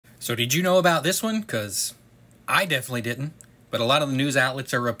So did you know about this one? Because I definitely didn't. But a lot of the news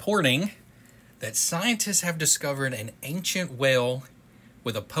outlets are reporting that scientists have discovered an ancient whale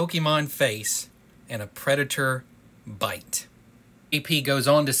with a Pokemon face and a predator bite. AP goes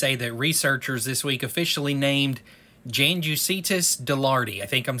on to say that researchers this week officially named Janjucetus dullardi, I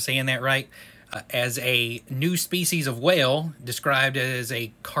think I'm saying that right, as a new species of whale described as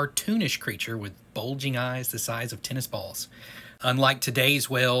a cartoonish creature with bulging eyes the size of tennis balls. Unlike today's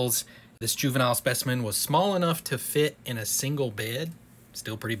whales, this juvenile specimen was small enough to fit in a single bed,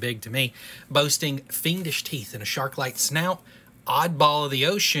 still pretty big to me, boasting fiendish teeth and a shark-like snout, oddball of the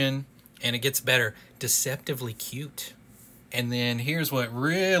ocean, and it gets better, deceptively cute. And then here's what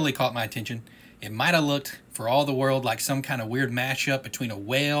really caught my attention. It might have looked for all the world like some kind of weird mashup between a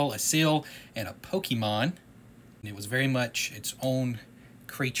whale, a seal, and a Pokemon. And it was very much its own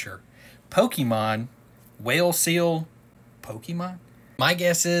creature. Pokemon, whale, seal, Pokemon? My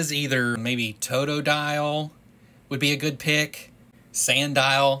guess is either maybe Totodile would be a good pick.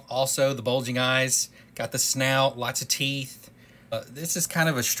 Sandile, also the bulging eyes, got the snout, lots of teeth. This is kind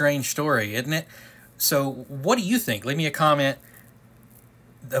of a strange story, isn't it? So what do you think? Leave me a comment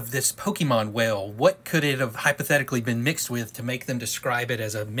of this Pokemon whale. What could it have hypothetically been mixed with to make them describe it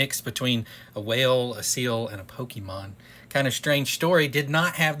as a mix between a whale, a seal, and a Pokemon? Kind of strange story. Did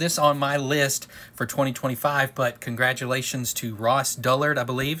not have this on my list for 2025, but congratulations to Ross Dullard, I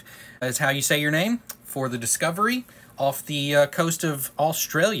believe is how you say your name, for the discovery off the coast of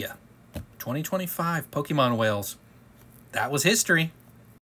Australia. 2025 Pokemon whales. That was history.